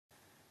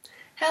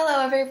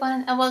Hello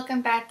everyone and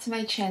welcome back to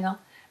my channel.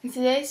 In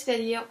today's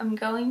video, I'm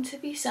going to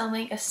be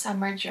sewing a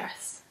summer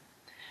dress.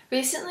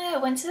 Recently I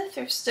went to the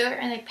thrift store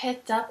and I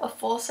picked up a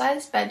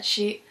full-size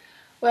bedsheet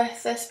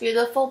with this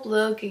beautiful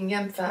blue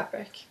gingham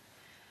fabric.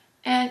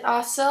 And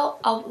also,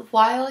 a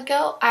while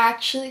ago, I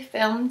actually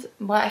filmed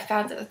what I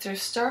found at the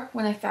thrift store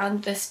when I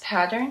found this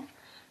pattern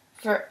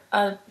for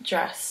a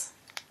dress.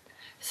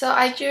 So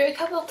I drew a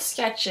couple of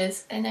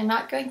sketches, and I'm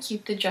not going to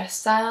keep the dress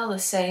style the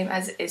same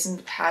as it is in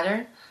the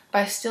pattern,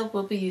 but I still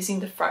will be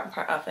using the front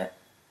part of it.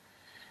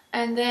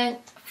 And then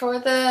for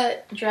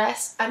the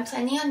dress, I'm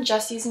planning on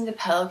just using the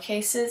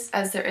pillowcases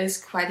as there is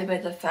quite a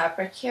bit of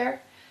fabric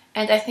here,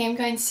 and I think I'm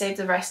going to save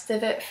the rest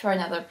of it for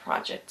another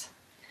project.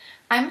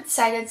 I'm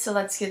excited, so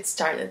let's get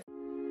started.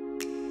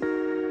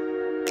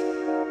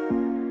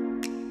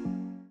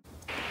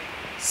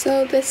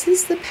 So this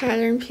is the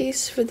pattern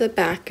piece for the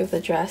back of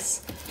the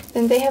dress.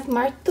 Then they have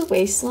marked the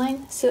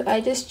waistline, so I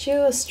just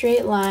drew a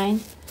straight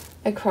line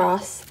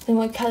across. Then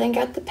when cutting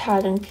out the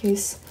pattern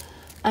piece,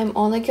 I'm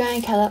only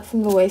going to cut up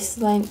from the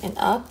waistline and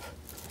up,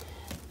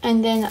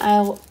 and then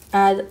I'll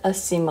add a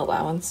seam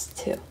allowance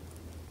too.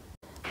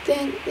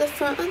 Then the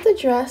front of the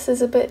dress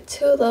is a bit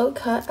too low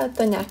cut at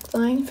the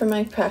neckline for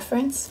my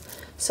preference,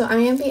 so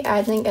I'm going to be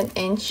adding an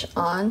inch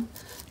on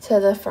to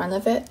the front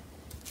of it.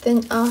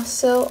 Then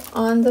also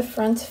on the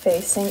front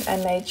facing, I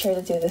made sure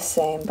to do the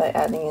same by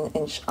adding an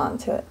inch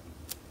onto it.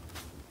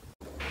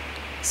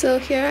 So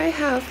here I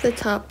have the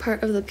top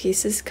part of the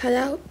pieces cut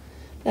out.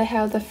 I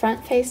have the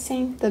front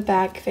facing, the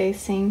back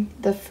facing,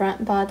 the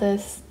front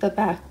bodice, the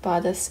back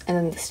bodice, and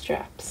then the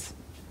straps.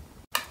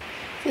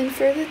 Then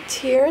for the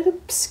tiered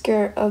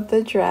skirt of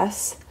the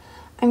dress,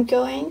 I'm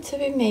going to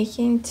be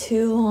making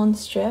two long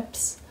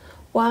strips.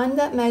 One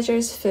that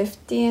measures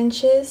 50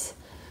 inches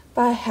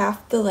by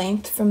half the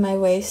length from my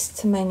waist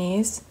to my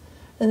knees.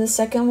 Then the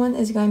second one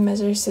is going to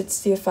measure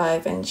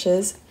 65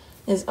 inches.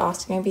 It is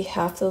also going to be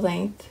half the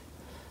length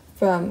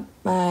from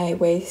my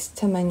waist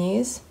to my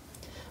knees,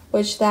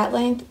 which that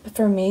length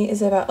for me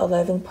is about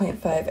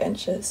 11.5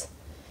 inches.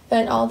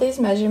 Then all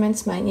these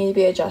measurements might need to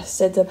be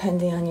adjusted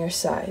depending on your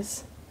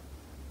size.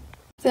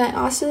 Then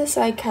I also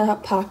decided to cut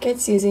out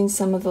pockets using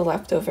some of the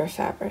leftover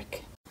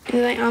fabric.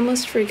 And I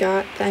almost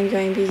forgot that I'm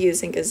going to be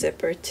using a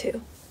zipper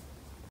too.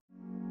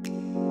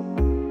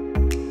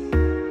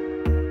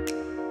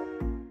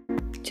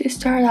 To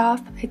start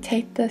off, I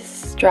take the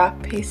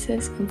strap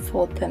pieces and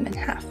fold them in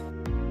half.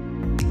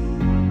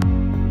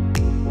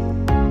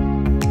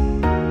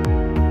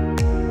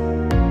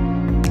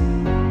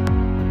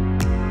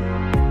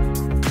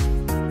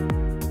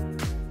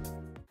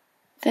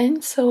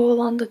 Then sew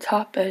along the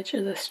top edge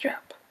of the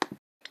strap.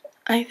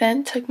 I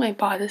then took my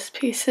bodice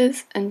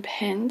pieces and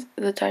pinned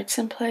the darts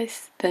in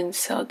place, then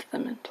sewed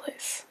them in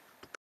place.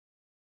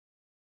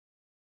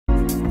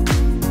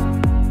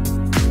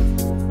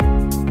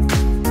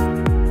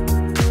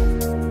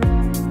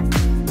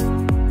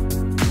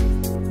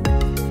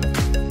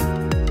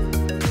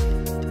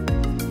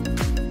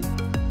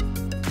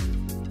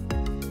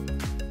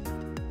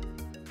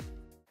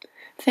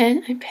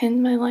 Then I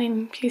pinned my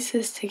lining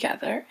pieces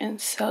together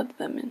and sewed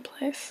them in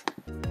place.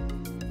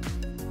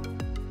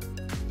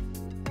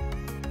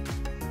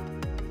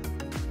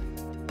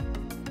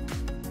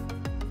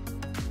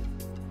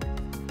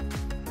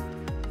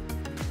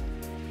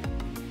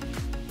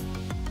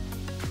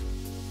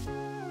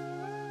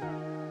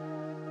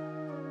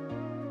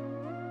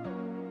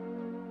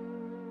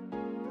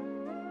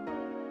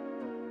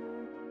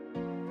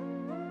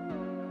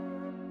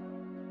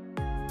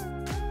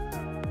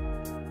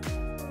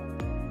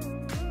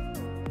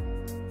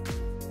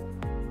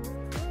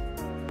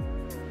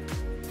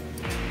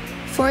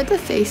 For the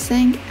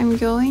facing, I'm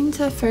going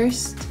to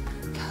first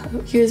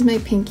use my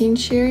pinking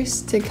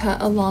shears to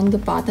cut along the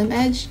bottom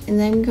edge, and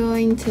then I'm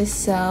going to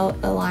sew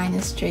a line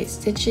of straight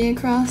stitching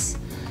across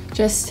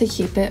just to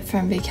keep it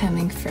from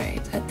becoming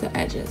frayed at the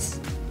edges.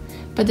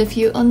 But if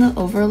you own the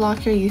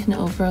overlocker, you can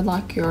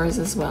overlock yours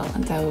as well,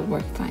 and that would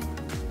work fine.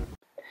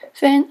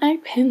 Then I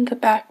pinned the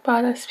back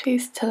bodice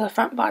piece to the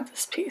front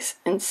bodice piece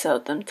and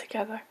sewed them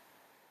together.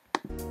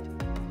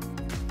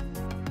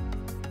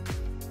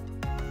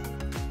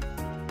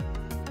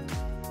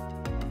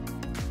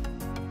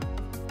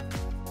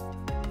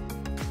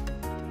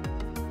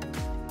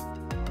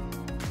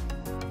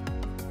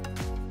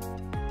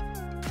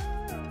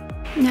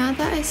 Now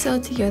that I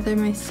sewed together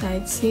my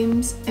side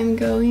seams, I'm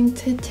going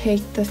to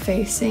take the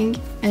facing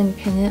and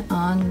pin it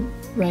on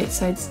right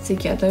sides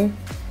together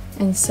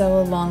and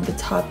sew along the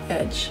top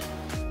edge.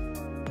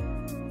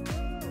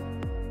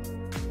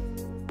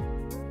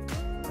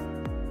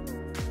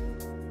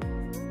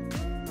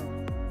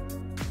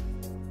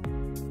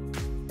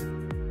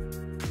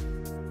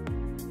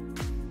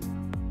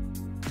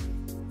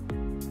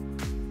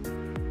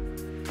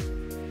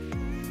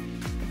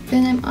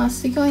 Then I'm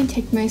also going to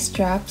take my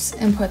straps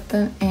and put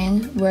them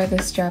in where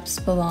the straps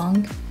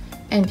belong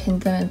and pin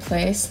them in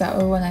place. That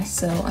way when I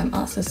sew, I'm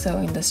also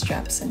sewing the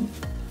straps in.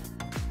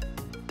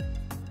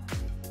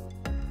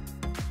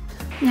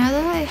 Now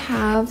that I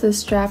have the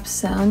straps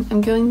sewn,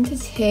 I'm going to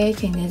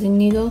take a knitting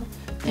needle.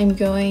 I'm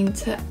going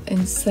to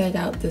insert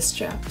out the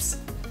straps.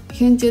 You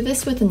can do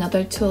this with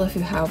another tool if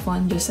you have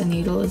one, just a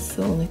needle is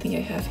the only thing I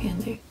have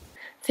handy.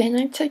 Then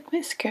I took my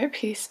skirt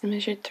piece and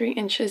measured 3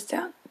 inches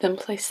down, then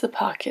placed the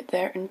pocket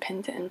there and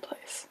pinned it in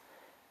place.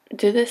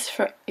 Do this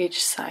for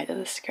each side of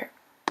the skirt.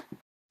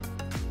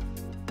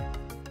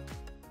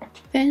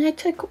 Then I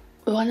took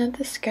one of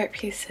the skirt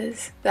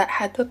pieces that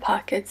had the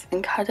pockets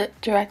and cut it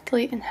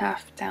directly in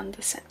half down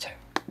the center.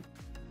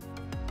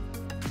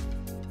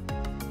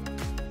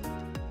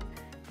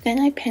 Then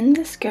I pinned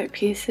the skirt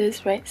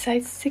pieces right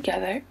sides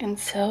together and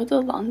sewed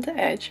along the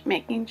edge,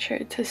 making sure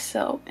to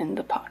sew in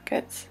the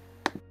pockets.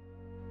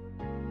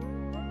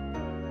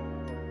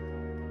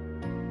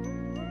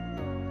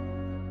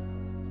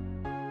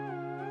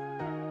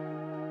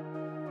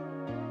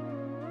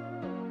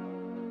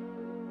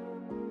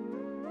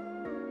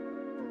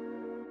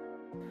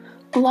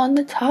 Along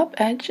the top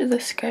edge of the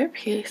skirt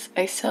piece,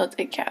 I sewed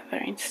a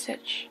gathering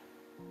stitch.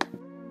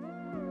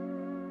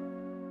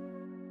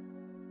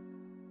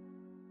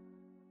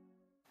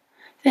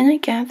 Then I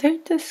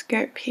gathered the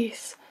skirt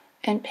piece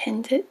and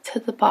pinned it to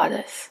the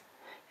bodice,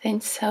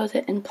 then sewed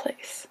it in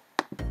place.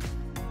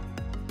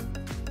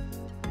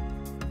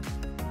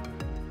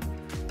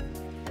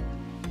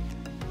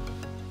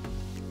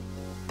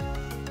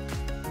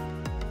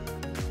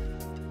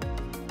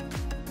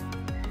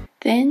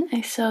 Then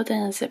I sewed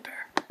in a zipper.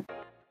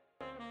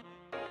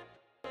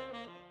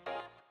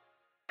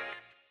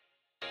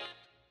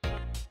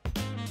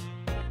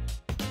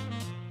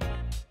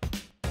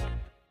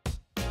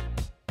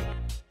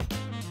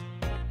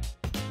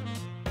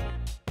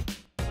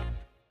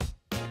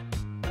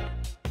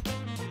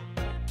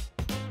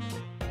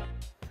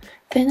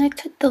 Then I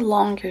took the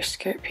longer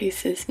skirt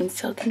pieces and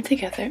sewed them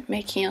together,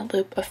 making a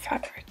loop of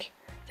fabric.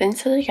 Then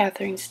sewed a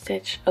gathering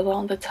stitch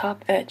along the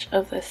top edge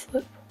of this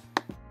loop.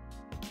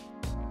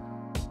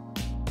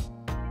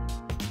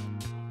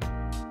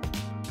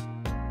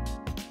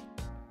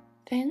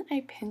 Then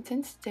I pinned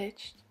and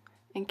stitched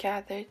and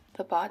gathered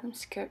the bottom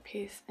skirt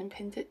piece and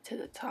pinned it to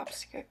the top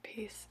skirt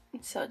piece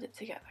and sewed it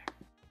together.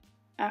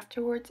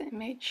 Afterwards, I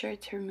made sure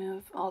to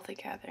remove all the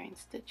gathering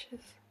stitches.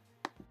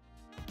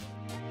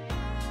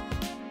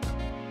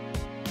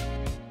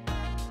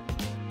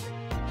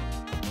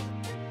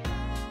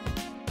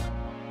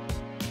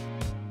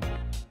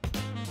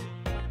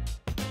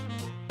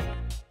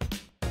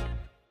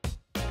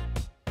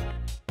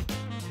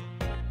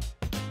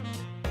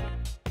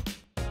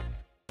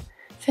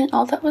 Then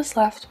all that was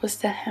left was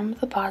to hem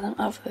the bottom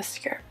of the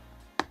skirt.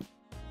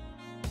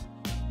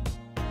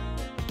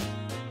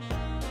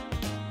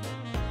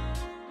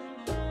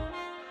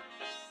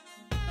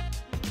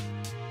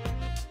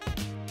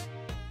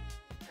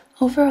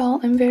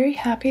 Overall, I'm very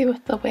happy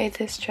with the way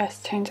this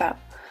dress turned out.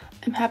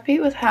 I'm happy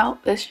with how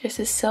this dress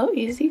is so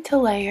easy to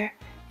layer,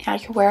 and I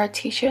can wear a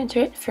t-shirt under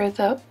it for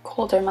the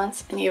colder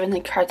months and even a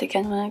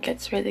cardigan when it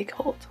gets really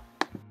cold.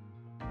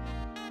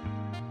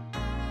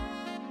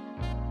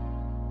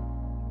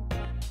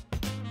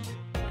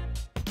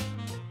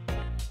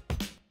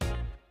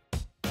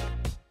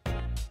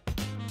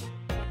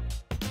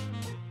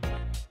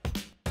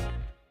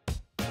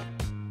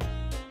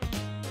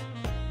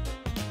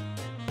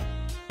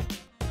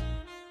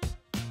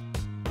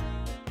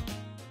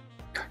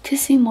 To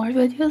see more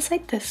videos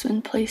like this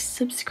one, please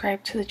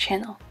subscribe to the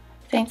channel.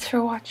 Thanks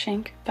for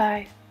watching.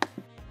 Bye.